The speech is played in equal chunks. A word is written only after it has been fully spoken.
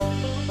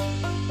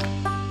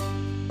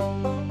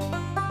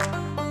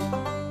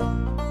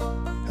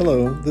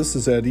Hello, this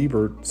is Ed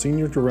Ebert,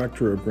 Senior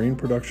Director of Grain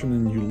Production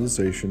and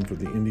Utilization for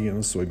the Indiana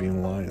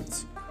Soybean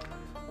Alliance.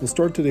 We'll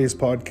start today's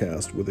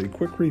podcast with a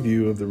quick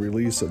review of the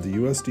release of the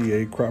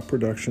USDA Crop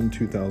Production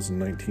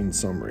 2019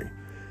 Summary,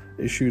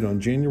 issued on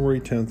January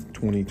 10,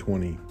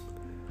 2020.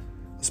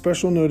 A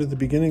special note at the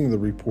beginning of the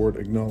report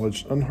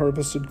acknowledged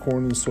unharvested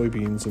corn and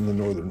soybeans in the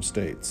northern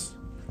states.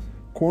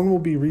 Corn will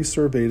be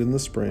resurveyed in the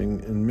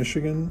spring in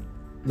Michigan,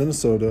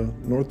 Minnesota,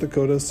 North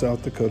Dakota,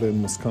 South Dakota,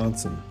 and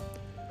Wisconsin.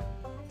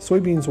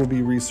 Soybeans will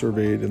be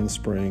resurveyed in the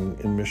spring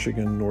in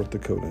Michigan, North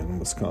Dakota, and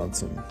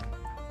Wisconsin.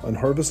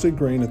 Unharvested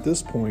grain at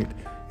this point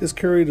is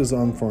carried as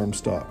on-farm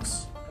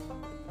stocks.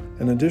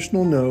 An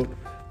additional note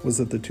was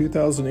that the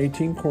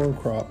 2018 corn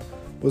crop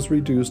was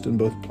reduced in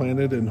both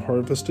planted and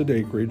harvested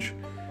acreage,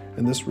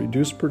 and this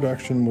reduced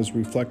production was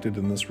reflected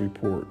in this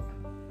report.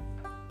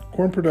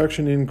 Corn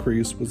production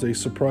increase was a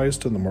surprise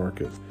to the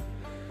market,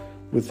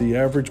 with the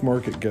average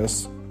market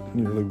guess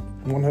nearly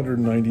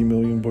 190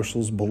 million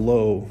bushels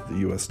below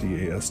the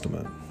USDA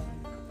estimate.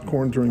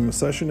 Corn during the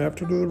session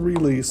after the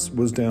release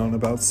was down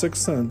about 6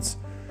 cents,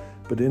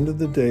 but ended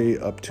the day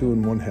up 2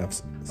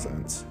 1/2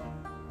 cents.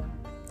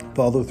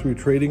 Follow-through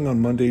trading on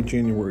Monday,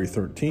 January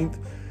 13th,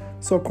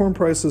 saw corn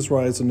prices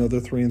rise another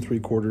 3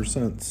 3/4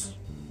 cents.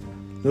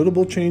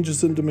 Notable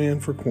changes in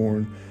demand for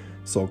corn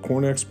saw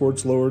corn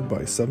exports lowered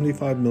by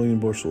 75 million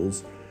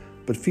bushels,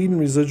 but feed and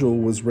residual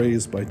was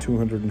raised by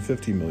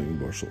 250 million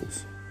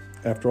bushels.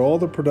 After all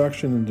the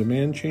production and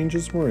demand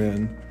changes were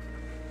in,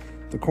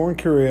 the corn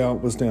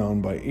carryout was down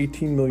by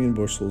 18 million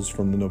bushels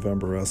from the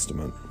November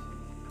estimate.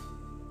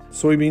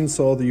 Soybeans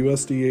saw the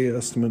USDA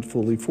estimate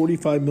fully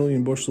 45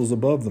 million bushels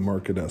above the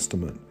market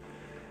estimate.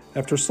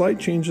 After slight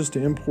changes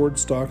to import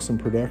stocks and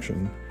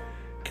production,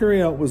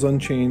 carryout was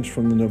unchanged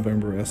from the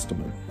November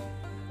estimate.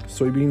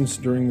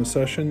 Soybeans during the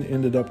session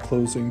ended up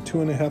closing 2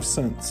 1/2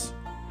 cents.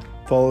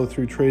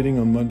 Follow-through trading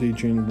on Monday,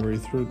 January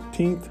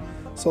 13th,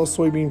 saw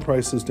soybean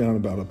prices down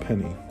about a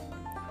penny.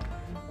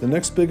 The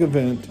next big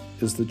event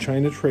is the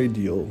China trade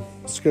deal,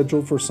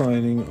 scheduled for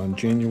signing on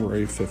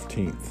January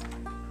 15th.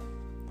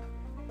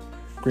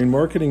 Grain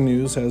marketing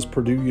news has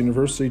Purdue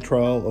University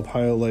trial of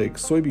high oleic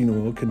soybean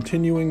oil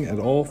continuing at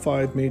all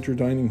 5 major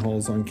dining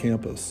halls on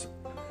campus.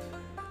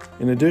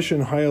 In addition,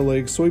 high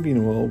oleic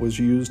soybean oil was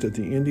used at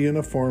the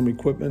Indiana Farm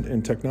Equipment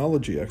and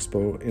Technology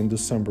Expo in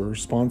December,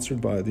 sponsored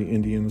by the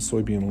Indiana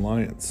Soybean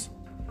Alliance.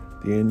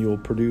 The annual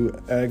Purdue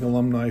Ag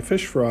Alumni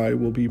Fish Fry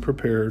will be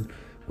prepared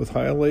with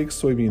high oleic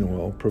soybean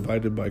oil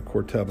provided by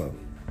Corteva.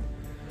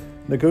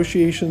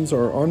 Negotiations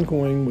are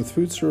ongoing with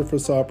food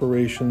service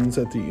operations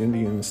at the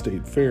Indiana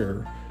State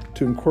Fair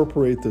to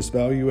incorporate this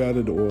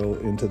value-added oil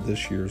into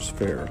this year's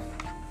fair.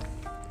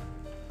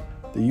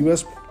 The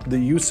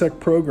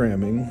USEC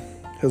programming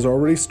has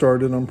already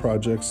started on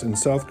projects in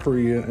South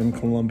Korea and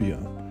Colombia.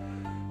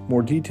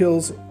 More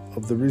details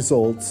of the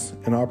results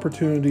and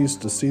opportunities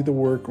to see the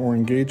work or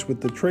engage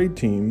with the trade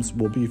teams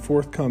will be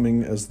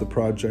forthcoming as the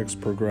projects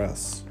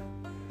progress.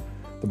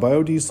 The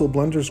biodiesel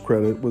blenders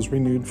credit was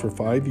renewed for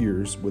 5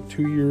 years, with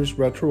 2 years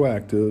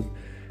retroactive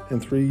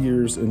and 3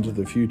 years into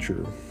the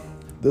future.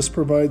 This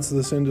provides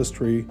this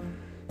industry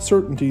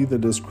certainty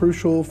that is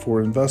crucial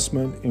for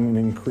investment in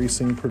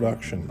increasing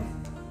production.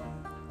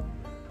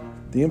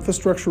 The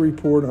infrastructure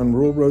report on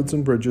rural roads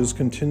and bridges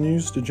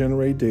continues to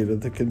generate data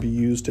that can be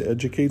used to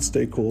educate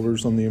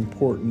stakeholders on the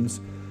importance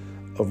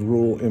of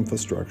rural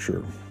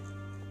infrastructure.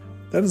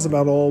 That is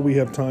about all we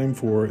have time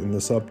for in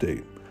this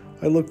update.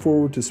 I look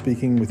forward to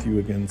speaking with you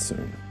again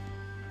soon.